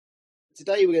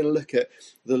Today we're going to look at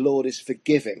the Lord is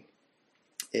forgiving.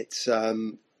 It's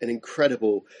an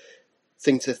incredible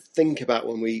thing to think about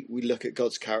when we look at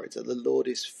God's character. The Lord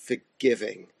is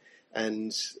forgiving,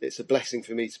 and it's a blessing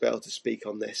for me to be able to speak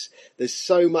on this. There's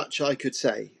so much I could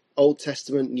say, Old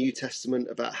Testament, New Testament,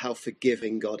 about how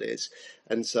forgiving God is.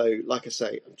 And so, like I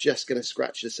say, I'm just going to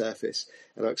scratch the surface,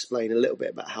 and I'll explain a little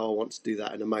bit about how I want to do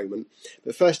that in a moment.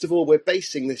 But first of all, we're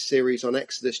basing this series on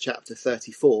Exodus chapter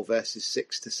 34, verses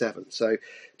 6 to 7. So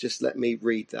just let me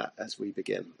read that as we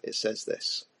begin. It says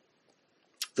this: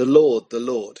 the Lord,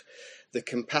 the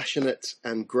compassionate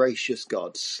and gracious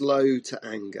God, slow to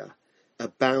anger,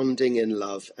 abounding in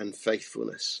love and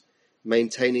faithfulness,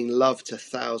 maintaining love to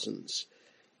thousands,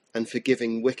 and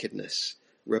forgiving wickedness,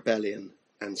 rebellion,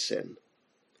 and sin.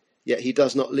 Yet he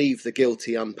does not leave the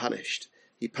guilty unpunished.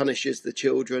 He punishes the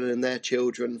children and their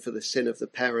children for the sin of the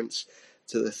parents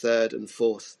to the third and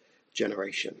fourth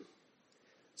generation.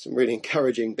 Some really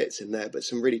encouraging bits in there, but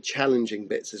some really challenging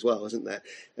bits as well, isn't there?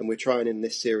 And we're trying in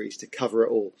this series to cover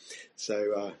it all.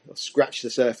 So I'll scratch the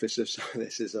surface of some of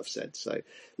this, as I've said. So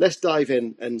let's dive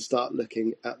in and start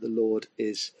looking at the Lord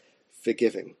is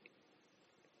forgiving.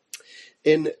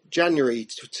 In January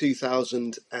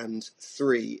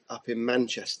 2003, up in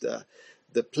Manchester,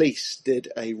 the police did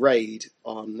a raid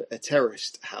on a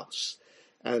terraced house,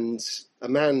 and a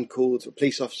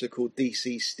police officer called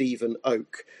DC Stephen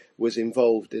Oak was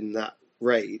involved in that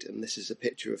raid, and this is a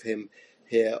picture of him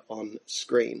here on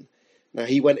screen. Now,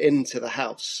 he went into the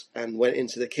house and went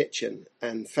into the kitchen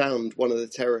and found one of the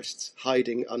terrorists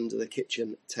hiding under the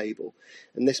kitchen table,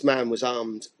 and this man was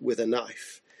armed with a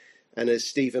knife. And as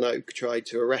Stephen Oak tried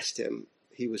to arrest him,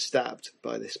 he was stabbed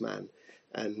by this man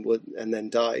and then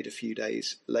died a few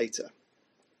days later.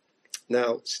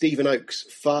 Now, Stephen Oak's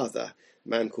father, a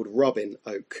man called Robin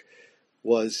Oak,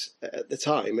 was at the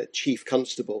time a chief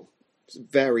constable,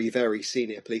 very, very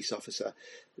senior police officer,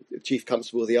 chief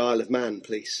constable of the Isle of Man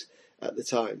police at the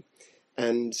time.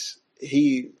 And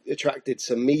he attracted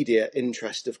some media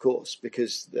interest, of course,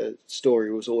 because the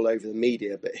story was all over the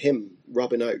media. But him,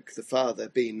 Robin Oak, the father,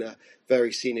 being a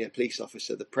very senior police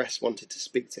officer, the press wanted to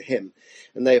speak to him.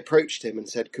 And they approached him and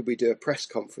said, could we do a press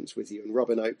conference with you? And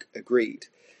Robin Oak agreed.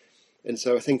 And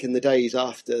so I think in the days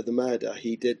after the murder,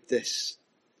 he did this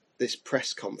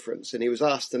press conference. And he was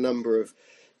asked a number of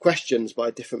questions by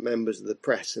different members of the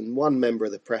press. And one member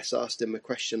of the press asked him a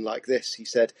question like this. He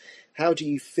said, how do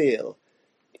you feel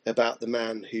about the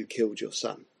man who killed your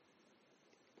son?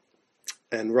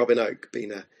 And Robin Oak,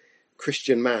 being a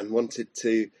Christian man, wanted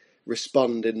to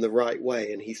respond in the right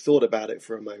way, and he thought about it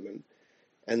for a moment,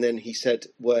 and then he said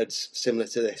words similar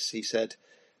to this. He said,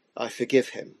 I forgive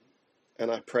him, and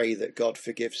I pray that God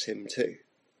forgives him too.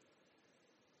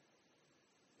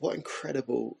 What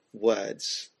incredible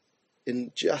words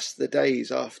in just the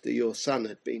days after your son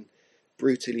had been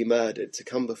brutally murdered, to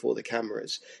come before the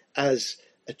cameras as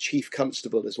a chief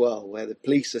constable as well, where the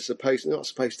police are not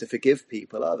supposed to forgive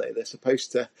people, are they? They're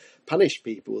supposed to punish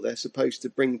people. They're supposed to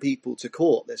bring people to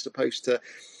court. They're supposed to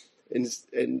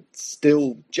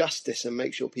instill justice and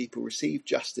make sure people receive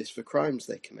justice for crimes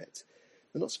they commit.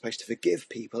 They're not supposed to forgive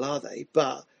people, are they?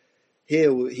 But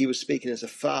here he was speaking as a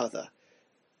father,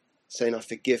 saying, I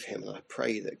forgive him, and I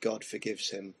pray that God forgives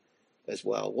him as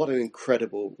well. What an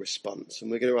incredible response.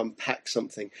 And we're going to unpack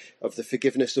something of the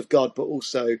forgiveness of God, but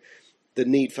also the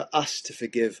need for us to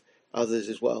forgive others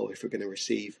as well if we're going to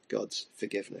receive God's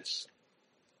forgiveness.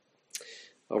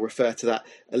 I'll refer to that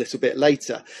a little bit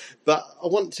later. But I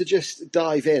want to just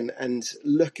dive in and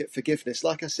look at forgiveness.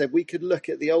 Like I said, we could look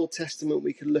at the Old Testament,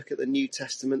 we could look at the New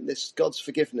Testament. This God's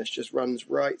forgiveness just runs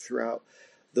right throughout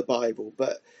the Bible.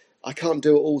 But I can't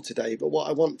do it all today. But what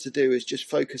I want to do is just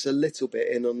focus a little bit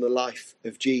in on the life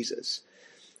of Jesus.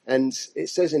 And it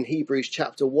says in Hebrews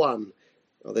chapter 1,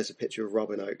 there's a picture of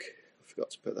Robin Oak.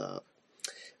 Forgot to put that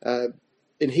up.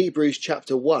 In Hebrews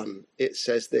chapter 1, it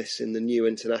says this in the New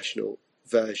International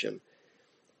Version.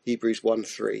 Hebrews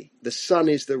 1:3. The Son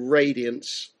is the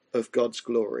radiance of God's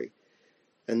glory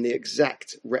and the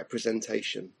exact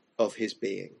representation of his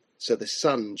being. So the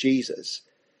Son, Jesus,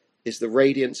 is the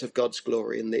radiance of God's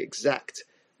glory and the exact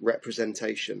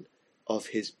representation of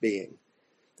his being.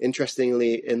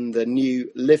 Interestingly, in the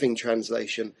New Living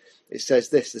Translation, it says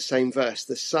this, the same verse,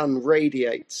 the Son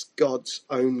radiates God's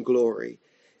own glory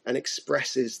and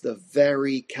expresses the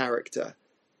very character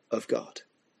of God.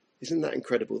 Isn't that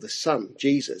incredible? The Son,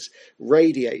 Jesus,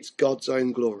 radiates God's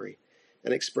own glory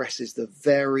and expresses the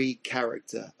very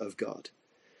character of God.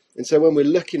 And so when we're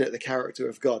looking at the character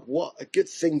of God, what a good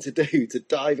thing to do to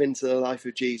dive into the life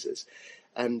of Jesus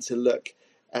and to look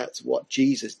at what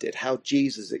Jesus did, how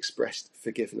Jesus expressed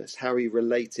forgiveness, how he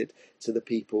related to the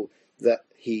people that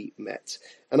he met.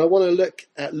 And I want to look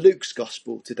at Luke's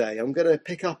gospel today. I'm going to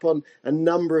pick up on a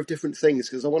number of different things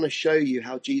because I want to show you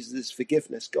how Jesus'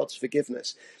 forgiveness, God's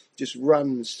forgiveness, just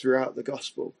runs throughout the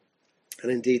gospel,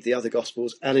 and indeed the other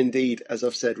gospels, and indeed, as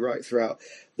I've said, right throughout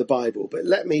the Bible. But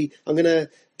I'm going to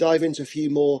dive into a few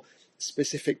more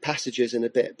specific passages in a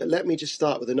bit, but let me just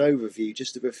start with an overview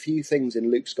just of a few things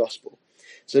in Luke's gospel.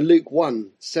 So Luke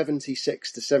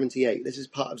 1:76 to 78, this is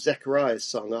part of Zechariah's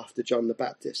song after John the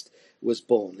Baptist was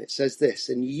born. It says this,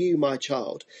 "And you, my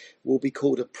child, will be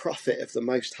called a prophet of the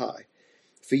Most High,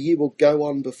 for you will go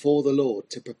on before the Lord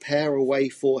to prepare a way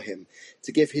for him,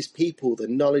 to give his people the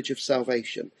knowledge of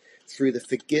salvation through the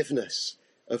forgiveness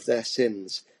of their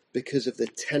sins, because of the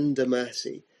tender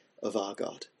mercy of our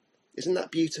God." Isn't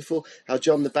that beautiful? How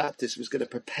John the Baptist was going to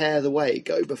prepare the way,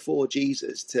 go before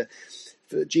Jesus,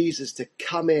 for Jesus to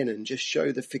come in and just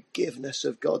show the forgiveness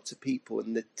of God to people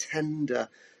and the tender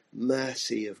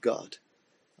mercy of God.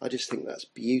 I just think that's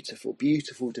beautiful,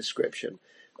 beautiful description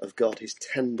of God, his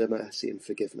tender mercy and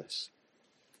forgiveness.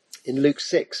 In Luke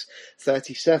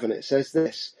 6:37, it says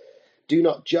this, "Do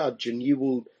not judge and you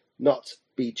will not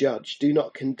be judged. Do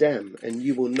not condemn and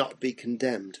you will not be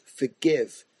condemned.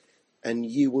 Forgive and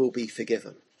you will be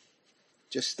forgiven."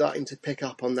 Just starting to pick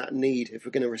up on that need, if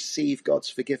we're going to receive God's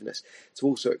forgiveness, to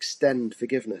also extend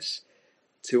forgiveness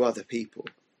to other people.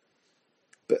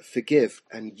 But forgive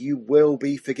and you will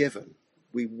be forgiven.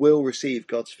 We will receive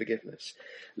God's forgiveness.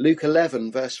 Luke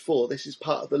 11 verse 4, this is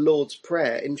part of the Lord's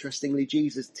Prayer. Interestingly,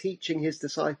 Jesus teaching his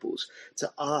disciples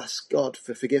to ask God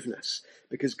for forgiveness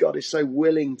because God is so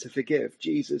willing to forgive.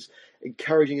 Jesus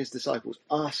encouraging his disciples,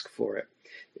 ask for it.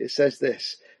 It says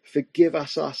this, "Forgive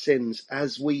us our sins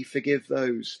as we forgive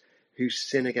those who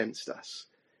sin against us."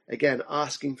 Again,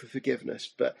 asking for forgiveness,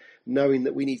 but knowing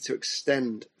that we need to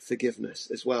extend forgiveness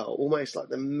as well. Almost like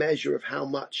the measure of how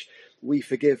much we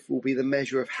forgive will be the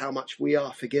measure of how much we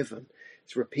are forgiven.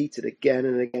 It's repeated again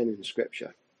and again in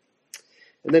Scripture.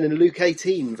 And then in Luke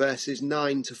 18, verses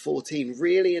 9 to 14,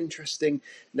 really interesting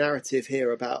narrative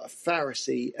here about a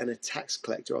Pharisee and a tax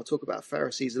collector. I'll talk about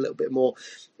Pharisees a little bit more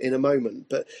in a moment.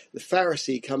 But the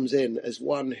Pharisee comes in as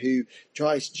one who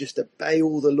tries to just obey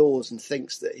all the laws and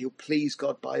thinks that he'll please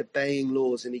God by obeying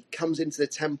laws. And he comes into the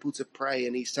temple to pray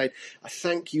and he's saying, "I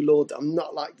thank you, Lord, that I'm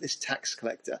not like this tax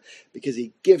collector," because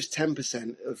he gives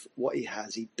 10% of what he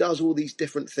has. He does all these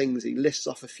different things. He lists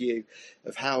off a few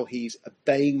of how he's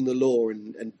obeying the law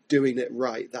and doing it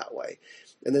right that way.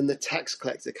 And then the tax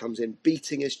collector comes in,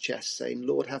 beating his chest, saying,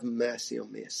 "Lord, have mercy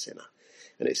on me, a sinner."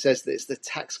 And it says that it's the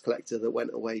tax collector that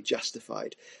went away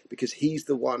justified because he's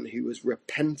the one who was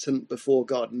repentant before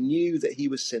God, knew that he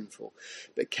was sinful,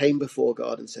 but came before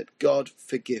God and said, "God,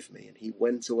 forgive me." And he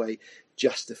went away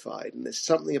justified. And there's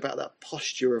something about that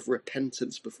posture of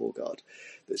repentance before God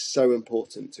that's so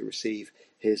important to receive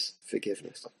his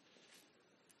forgiveness.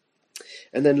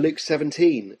 And then Luke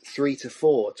 17, 3 to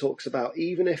 4 talks about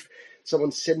even if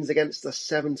someone sins against us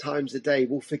 7 times a day,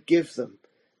 we'll forgive them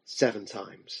 7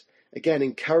 times. Again,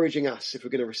 encouraging us, if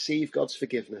we're going to receive God's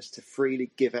forgiveness, to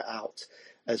freely give it out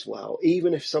as well.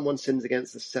 Even if someone sins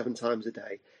against us 7 times a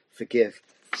day, forgive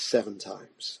 7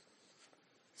 times.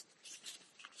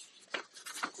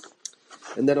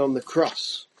 And then on the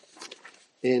cross,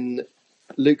 in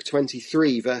Luke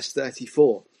 23, verse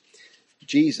 34,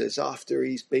 Jesus, after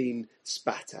he's been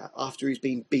spat at, after he's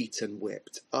been beaten,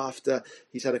 whipped, after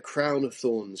he's had a crown of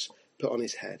thorns put on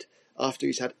his head, after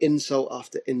he's had insult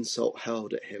after insult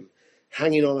hurled at him,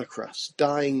 hanging on a cross,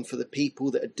 dying for the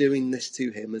people that are doing this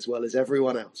to him as well as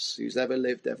everyone else who's ever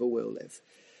lived, ever will live,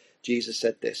 Jesus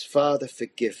said this, "Father,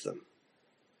 forgive them,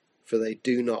 for they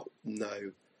do not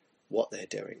know what they're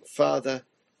doing." Father,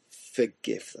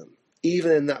 forgive them.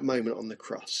 Even in that moment on the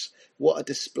cross, what a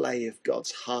display of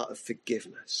God's heart of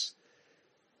forgiveness.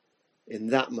 In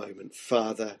that moment,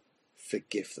 Father,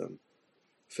 forgive them,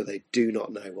 for they do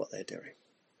not know what they're doing.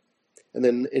 And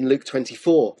then in Luke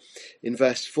 24, in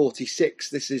verse 46,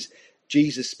 this is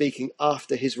Jesus speaking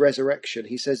after his resurrection.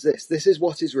 He says this, "This is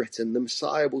what is written, the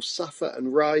Messiah will suffer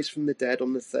and rise from the dead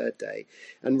on the 3rd day,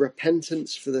 and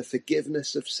repentance for the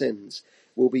forgiveness of sins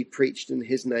will be preached in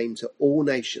his name to all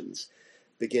nations,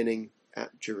 beginning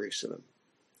at Jerusalem."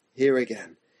 Here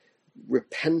again,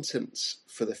 repentance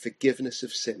for the forgiveness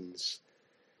of sins.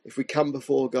 If we come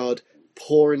before God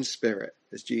poor in spirit,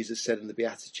 as Jesus said in the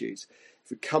Beatitudes,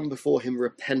 if we come before him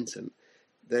repentant,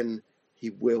 then he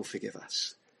will forgive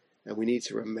us. And we need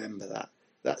to remember that.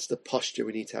 That's the posture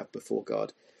we need to have before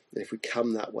God. And if we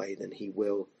come that way, then he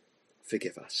will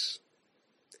forgive us.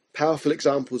 Powerful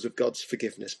examples of God's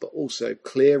forgiveness, but also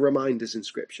clear reminders in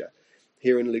Scripture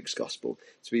here in Luke's Gospel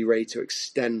to be ready to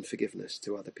extend forgiveness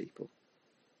to other people.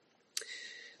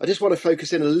 I just want to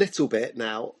focus in a little bit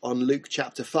now on Luke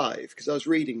chapter 5, because I was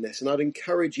reading this, and I'd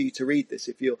encourage you to read this.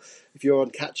 If you're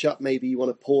on catch up, maybe you want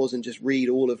to pause and just read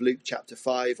all of Luke chapter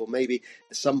 5, or maybe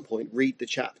at some point read the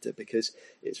chapter, because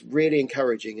it's really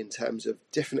encouraging in terms of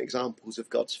different examples of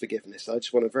God's forgiveness. I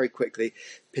just want to very quickly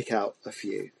pick out a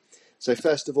few. So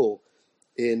first of all,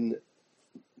 let me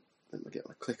get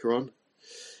my clicker on.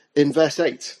 In verse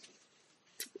 8,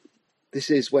 this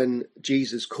is when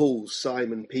Jesus calls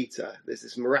Simon Peter. There's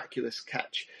this miraculous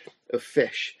catch of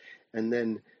fish, and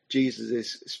then Jesus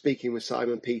is speaking with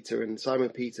Simon Peter, and Simon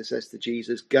Peter says to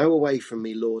Jesus, "Go away from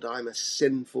me, Lord, I'm a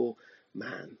sinful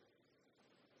man."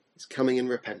 He's coming in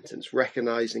repentance,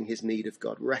 recognizing his need of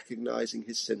God, recognizing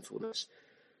his sinfulness.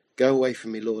 "Go away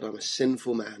from me, Lord, I'm a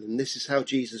sinful man." And this is how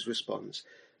Jesus responds.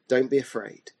 "Don't be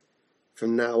afraid.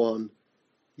 From now on,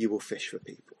 you will fish for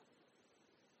people."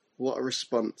 What a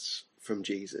response from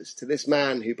Jesus to this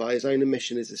man who by his own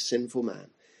admission is a sinful man.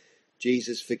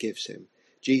 Jesus forgives him.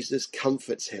 Jesus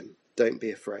comforts him. Don't be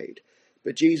afraid.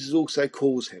 But Jesus also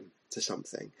calls him to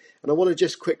something. And I want to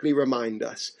just quickly remind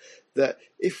us that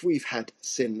if we've had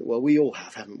sin, well, we all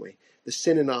have, haven't we? The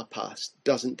sin in our past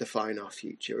doesn't define our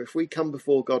future. If we come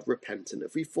before God repentant,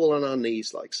 if we fall on our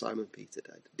knees like Simon Peter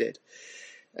did,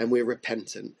 and we're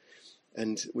repentant,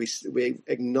 and we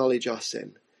acknowledge our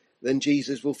sin, then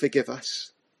Jesus will forgive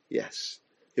us. Yes.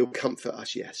 He'll comfort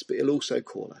us, yes, but he'll also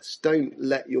call us. Don't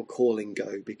let your calling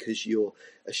go because you're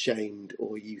ashamed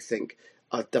or you think,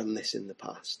 I've done this in the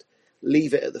past.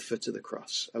 Leave it at the foot of the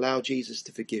cross. Allow Jesus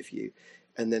to forgive you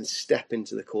and then step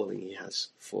into the calling he has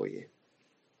for you.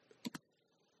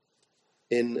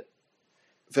 In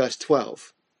verse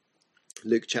 12,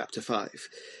 Luke chapter 5,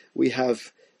 we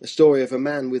have a story of a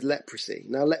man with leprosy.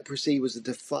 Now, leprosy was a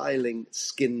defiling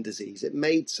skin disease. It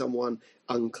made someone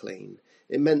unclean.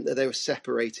 It meant that they were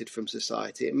separated from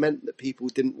society. It meant that people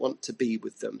didn't want to be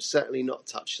with them, certainly not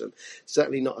touch them,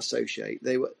 certainly not associate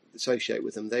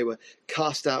with them. They were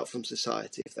cast out from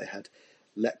society if they had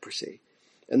leprosy.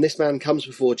 And this man comes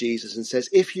before Jesus and says,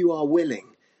 "If you are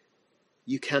willing,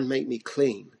 you can make me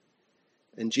clean."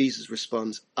 And Jesus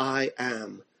responds, "I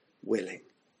am willing.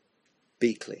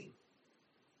 Be clean."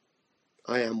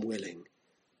 I am willing.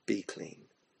 Be clean.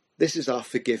 This is our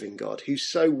forgiving God who's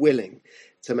so willing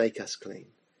to make us clean.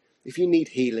 If you need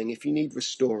healing, if you need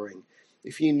restoring,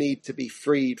 if you need to be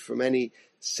freed from any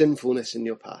sinfulness in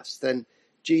your past, then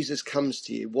Jesus comes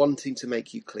to you wanting to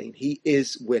make you clean. He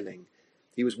is willing.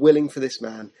 He was willing for this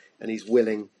man, and he's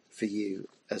willing for you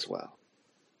as well.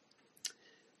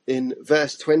 In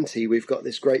verse 20, we've got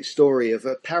this great story of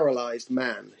a paralyzed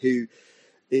man who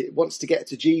wants to get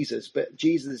to Jesus, but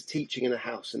Jesus is teaching in a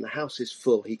house, and the house is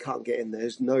full. He can't get in.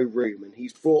 There's no room, and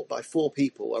he's brought by 4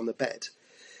 people on the bed.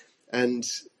 And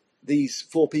these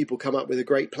 4 people come up with a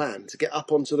great plan to get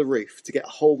up onto the roof, to get a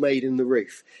hole made in the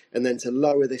roof, and then to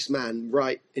lower this man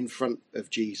right in front of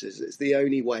Jesus. It's the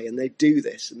only way, and they do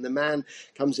this, and the man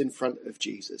comes in front of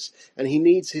Jesus, and he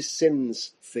needs his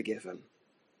sins forgiven.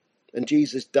 And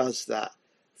Jesus does that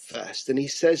first, and he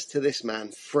says to this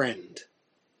man, "Friend."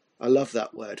 I love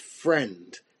that word,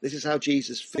 friend. This is how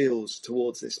Jesus feels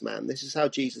towards this man. This is how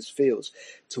Jesus feels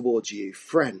towards you.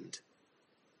 Friend,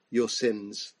 your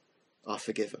sins are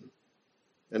forgiven.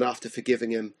 And after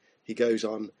forgiving him, he goes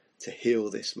on to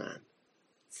heal this man.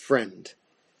 Friend,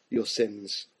 your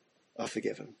sins are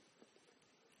forgiven.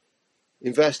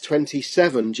 In verse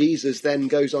 27, Jesus then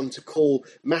goes on to call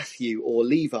Matthew, or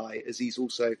Levi, as he's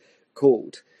also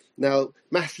called. Now,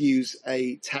 Matthew's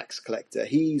a tax collector.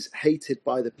 He's hated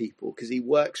by the people because he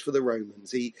works for the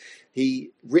Romans.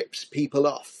 He rips people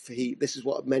off. This is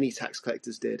what many tax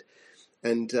collectors did.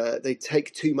 And they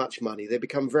take too much money. They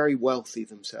become very wealthy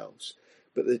themselves.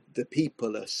 But the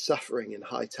people are suffering in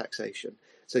high taxation.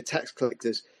 So tax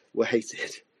collectors were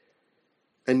hated.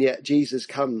 And yet Jesus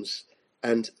comes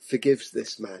and forgives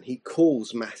this man. He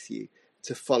calls Matthew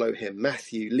to follow him.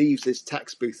 Matthew leaves his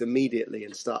tax booth immediately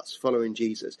and starts following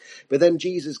Jesus. But then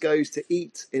Jesus goes to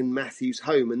eat in Matthew's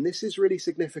home. And this is really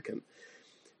significant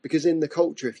because in the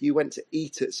culture, if you went to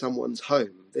eat at someone's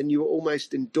home, then you were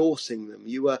almost endorsing them.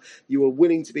 You were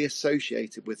willing to be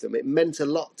associated with them. It meant a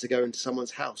lot to go into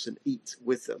someone's house and eat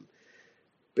with them.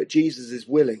 But Jesus is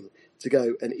willing to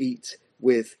go and eat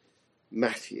with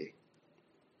Matthew.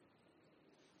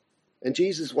 And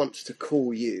Jesus wants to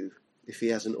call you, if he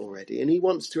hasn't already, and he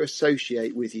wants to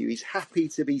associate with you. He's happy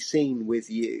to be seen with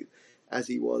you as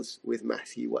he was with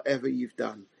Matthew, whatever you've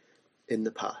done in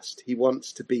the past. He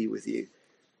wants to be with you.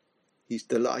 He's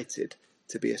delighted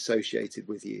to be associated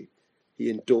with you. He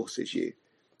endorses you.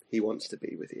 He wants to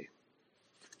be with you.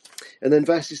 And then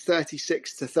verses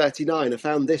 36 to 39, I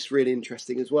found this really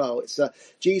interesting as well. It's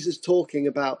Jesus talking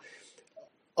about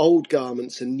old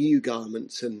garments and new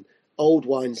garments and old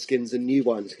wineskins and new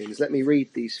wineskins. Let me read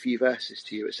these few verses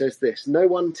to you. It says this: "No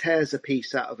one tears a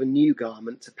piece out of a new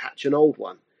garment to patch an old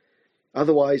one.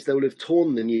 Otherwise they will have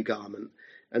torn the new garment,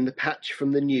 and the patch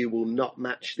from the new will not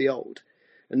match the old.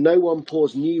 And no one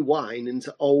pours new wine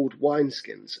into old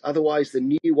wineskins. Otherwise the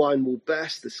new wine will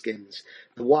burst the skins,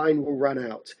 the wine will run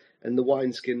out, and the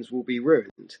wineskins will be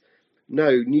ruined.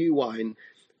 No, new wine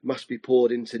must be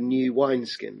poured into new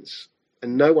wineskins.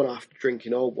 And no one after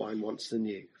drinking old wine wants the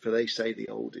new, for they say the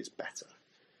old is better."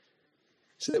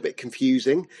 It's a little bit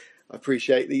confusing. I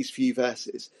appreciate these few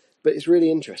verses, but it's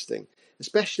really interesting,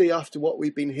 especially after what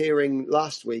we've been hearing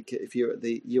last week. If you're at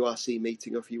the URC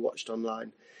meeting or if you watched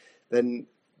online, then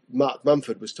Mark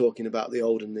Mumford was talking about the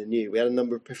old and the new. We had a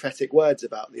number of prophetic words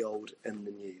about the old and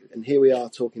the new. And here we are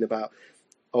talking about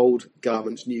old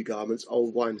garments, new garments,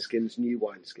 old wineskins, new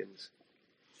wineskins.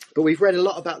 But we've read a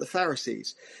lot about the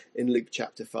Pharisees in Luke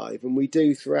chapter 5, and we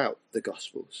do throughout the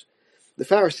Gospels. The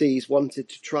Pharisees wanted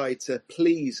to try to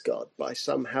please God by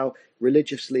somehow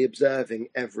religiously observing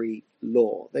every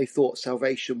law. They thought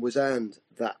salvation was earned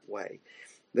that way.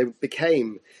 They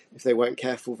became, if they weren't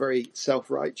careful, very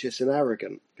self-righteous and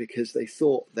arrogant because they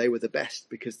thought they were the best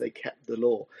because they kept the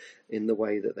law in the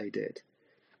way that they did.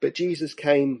 But Jesus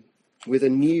came with a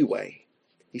new way.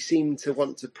 He seemed to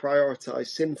want to prioritize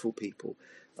sinful people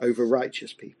over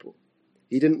righteous people.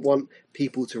 He didn't want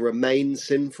people to remain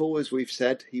sinful, as we've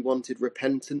said. He wanted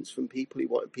repentance from people. He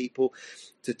wanted people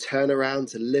to turn around,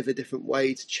 to live a different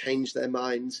way, to change their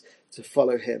minds, to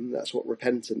follow him. That's what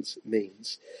repentance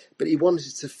means. But he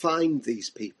wanted to find these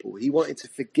people. He wanted to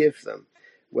forgive them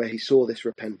where he saw this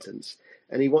repentance.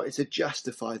 And he wanted to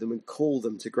justify them and call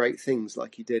them to great things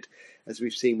like he did, as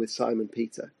we've seen with Simon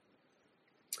Peter.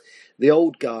 The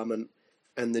old garment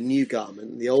and the new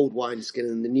garment, the old wineskin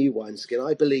and the new wineskin,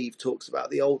 I believe talks about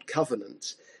the old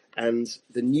covenant and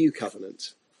the new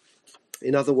covenant.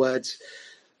 In other words,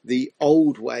 the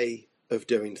old way of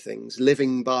doing things,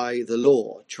 living by the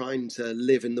law, trying to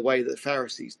live in the way that the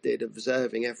Pharisees did,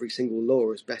 observing every single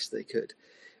law as best they could.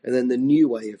 And then the new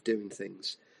way of doing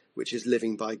things, which is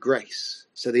living by grace.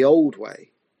 So the old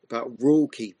way, about rule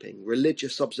keeping,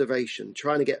 religious observation,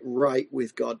 trying to get right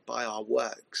with God by our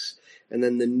works. And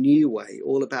then the new way,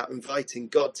 all about inviting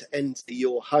God to enter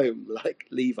your home like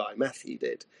Matthew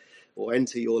did, or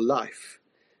enter your life.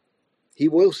 He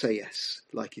will say yes,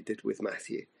 like he did with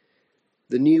Matthew.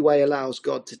 The new way allows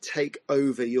God to take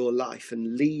over your life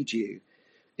and lead you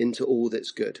into all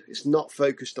that's good. It's not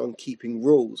focused on keeping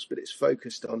rules, but it's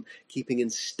focused on keeping in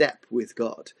step with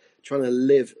God, trying to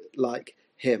live like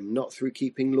him, not through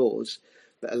keeping laws,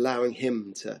 but allowing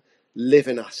him to live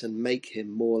in us and make him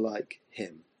more like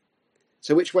him.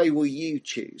 So which way will you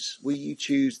choose? Will you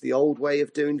choose the old way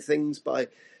of doing things by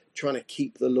trying to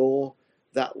keep the law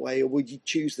that way, or would you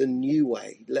choose the new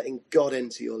way, letting God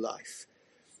enter your life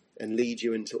and lead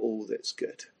you into all that's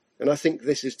good? And I think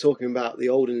this is talking about the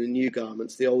old and the new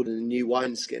garments, the old and the new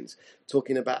wineskins,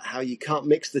 talking about how you can't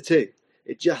mix the two.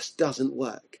 It just doesn't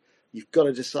work. You've got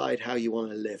to decide how you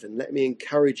want to live. And let me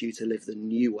encourage you to live the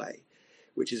new way,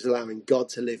 which is allowing God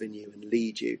to live in you and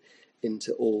lead you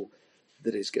into all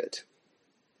that is good.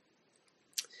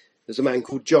 There's a man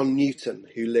called John Newton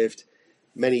who lived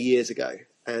many years ago,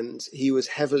 and he was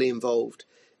heavily involved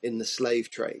in the slave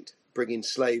trade, bringing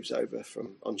slaves over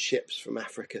on ships from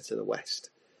Africa to the West.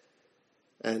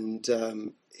 And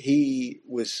he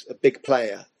was a big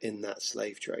player in that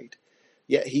slave trade.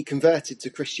 Yet he converted to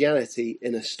Christianity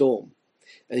in a storm.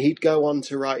 And he'd go on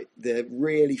to write the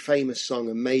really famous song,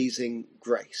 Amazing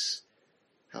Grace.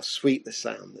 How sweet the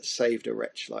sound that saved a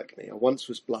wretch like me. I once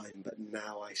was blind, but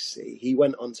now I see. He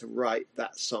went on to write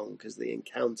that song because the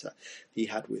encounter he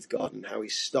had with God and how he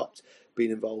stopped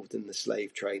being involved in the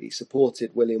slave trade. He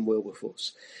supported William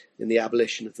Wilberforce in the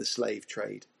abolition of the slave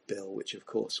trade bill, which of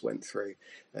course went through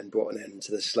and brought an end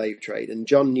to the slave trade. And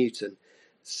John Newton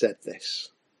said this: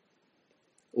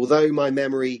 "Although my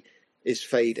memory is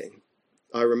fading,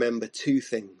 I remember two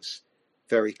things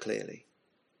very clearly.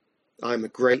 I am a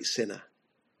great sinner,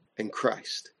 and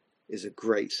Christ is a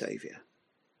great Saviour."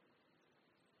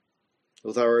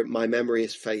 Although my memory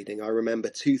is fading, I remember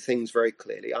two things very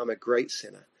clearly. I'm a great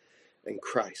sinner, and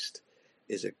Christ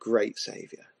is a great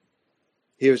Saviour.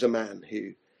 Here's a man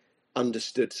who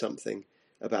understood something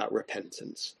about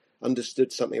repentance,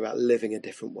 understood something about living a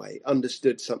different way,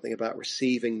 understood something about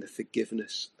receiving the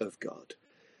forgiveness of God.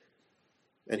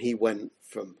 And he went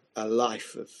from a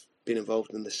life of been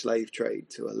involved in the slave trade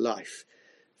to a life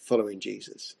following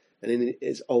Jesus. And in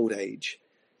his old age,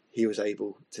 he was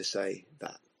able to say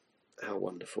that. How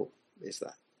wonderful is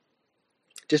that?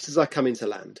 Just as I come into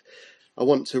land, I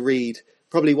want to read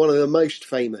probably one of the most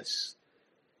famous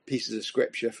pieces of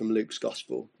scripture from Luke's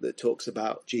gospel that talks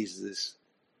about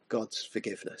God's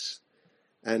forgiveness.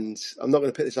 And I'm not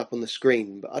going to put this up on the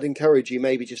screen, but I'd encourage you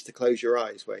maybe just to close your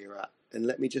eyes where you're at and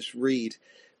let me just read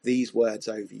these words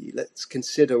over you. Let's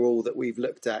consider all that we've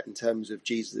looked at in terms of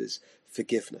Jesus'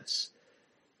 forgiveness.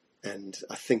 And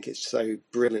I think it's so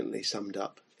brilliantly summed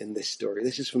up in this story.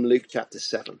 This is from Luke chapter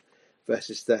 7,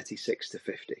 verses 36 to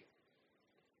 50.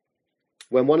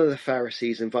 When one of the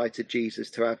Pharisees invited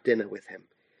Jesus to have dinner with him,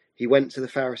 he went to the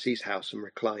Pharisee's house and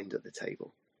reclined at the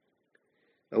table.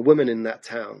 A woman in that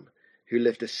town who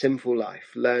lived a sinful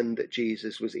life learned that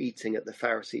Jesus was eating at the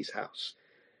Pharisee's house,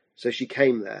 so she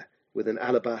came there with an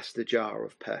alabaster jar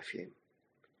of perfume.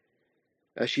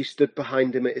 As she stood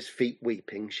behind him at his feet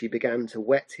weeping, she began to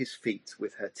wet his feet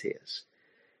with her tears.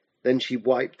 Then she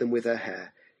wiped them with her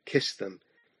hair, kissed them,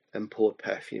 and poured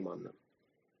perfume on them.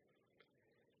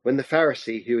 When the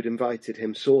Pharisee who had invited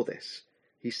him saw this,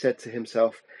 he said to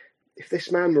himself, "If this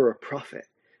man were a prophet,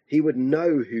 he would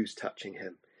know who's touching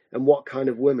him and what kind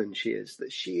of woman she is,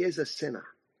 that she is a sinner."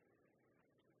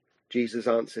 Jesus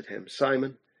answered him,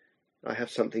 "Simon, I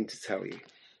have something to tell you."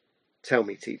 "Tell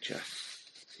me, teacher,"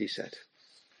 he said.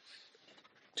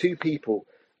 2 people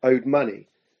owed money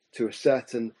to a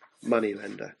certain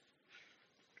moneylender.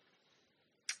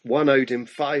 One owed him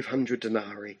 500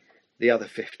 denarii, the other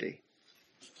 50.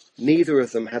 Neither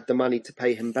of them had the money to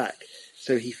pay him back,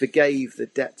 so he forgave the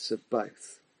debts of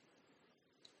both.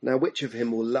 Now which of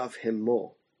him will love him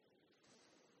more?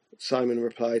 Simon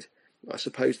replied, "I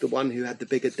suppose the one who had the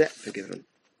bigger debt forgiven."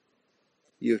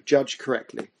 "You have judged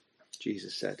correctly,"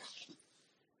 Jesus said.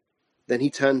 Then he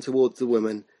turned towards the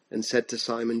woman and said to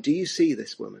Simon, "Do you see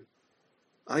this woman?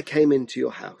 I came into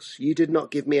your house. You did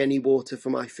not give me any water for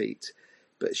my feet,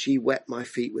 but she wet my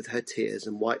feet with her tears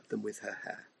and wiped them with her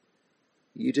hair.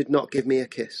 You did not give me a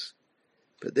kiss,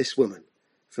 but this woman,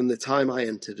 from the time I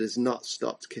entered, has not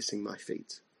stopped kissing my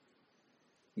feet.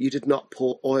 You did not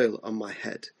pour oil on my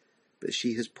head, but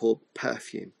she has poured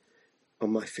perfume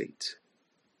on my feet.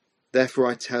 Therefore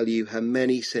I tell you, her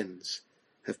many sins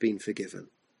have been forgiven,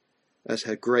 as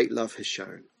her great love has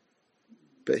shown.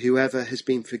 But whoever has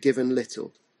been forgiven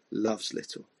little loves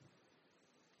little."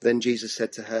 Then Jesus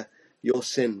said to her, "Your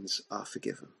sins are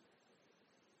forgiven."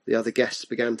 The other guests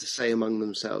began to say among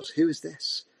themselves, "Who is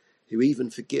this who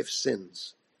even forgives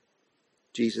sins?"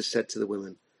 Jesus said to the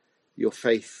woman, "Your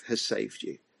faith has saved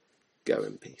you. Go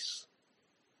in peace."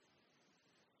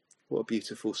 What a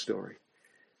beautiful story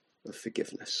of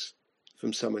forgiveness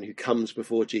from someone who comes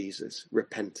before Jesus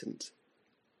repentant,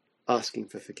 asking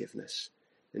for forgiveness,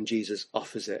 and Jesus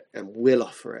offers it and will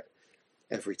offer it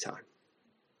every time.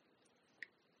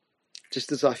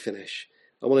 Just as I finish,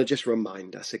 I want to just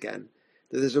remind us again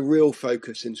that there's a real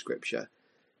focus in Scripture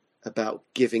about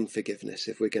giving forgiveness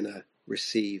if we're going to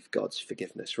receive God's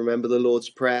forgiveness. Remember the Lord's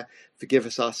Prayer, "Forgive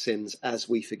us our sins as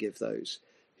we forgive those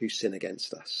who sin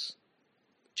against us."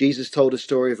 Jesus told a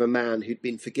story of a man who'd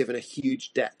been forgiven a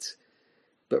huge debt,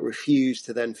 but refused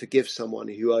to then forgive someone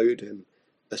who owed him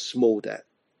a small debt.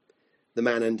 The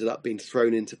man ended up being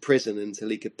thrown into prison until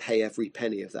he could pay every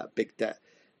penny of that big debt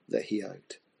that he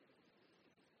owed.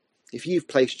 If you've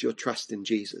placed your trust in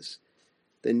Jesus,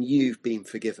 then you've been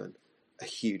forgiven a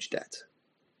huge debt.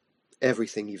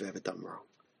 Everything you've ever done wrong,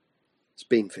 it's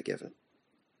been forgiven.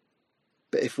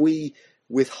 But if we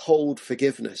withhold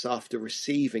forgiveness after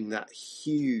receiving that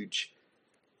huge,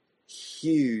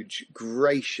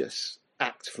 gracious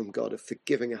act from God of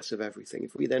forgiving us of everything,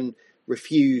 if we then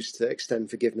refuse to extend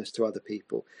forgiveness to other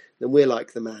people, then we're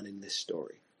like the man in this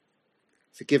story,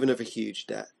 forgiven of a huge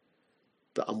debt,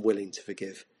 but unwilling to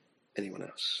forgive anyone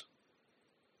else.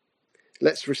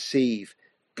 Let's receive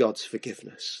God's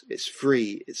forgiveness. It's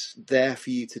free. It's there for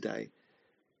you today.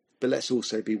 But let's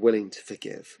also be willing to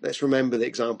forgive. Let's remember the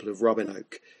example of Robin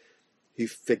Oak, who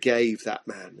forgave that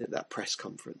man at that press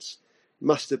conference. It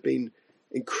must have been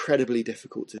incredibly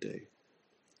difficult to do,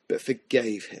 but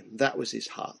forgave him. That was his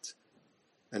heart,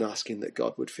 and asking that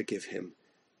God would forgive him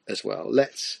as well.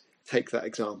 Let's take that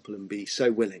example and be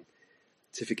so willing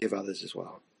to forgive others as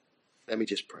well. Let me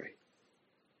just pray.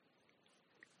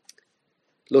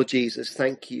 Lord Jesus,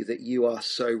 thank you that you are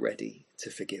so ready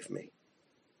to forgive me.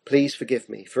 Please forgive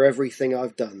me for everything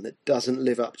I've done that doesn't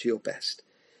live up to your best.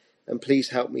 And please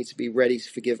help me to be ready to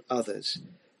forgive others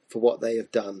for what they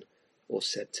have done or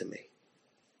said to me.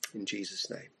 In Jesus'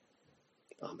 name,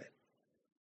 amen.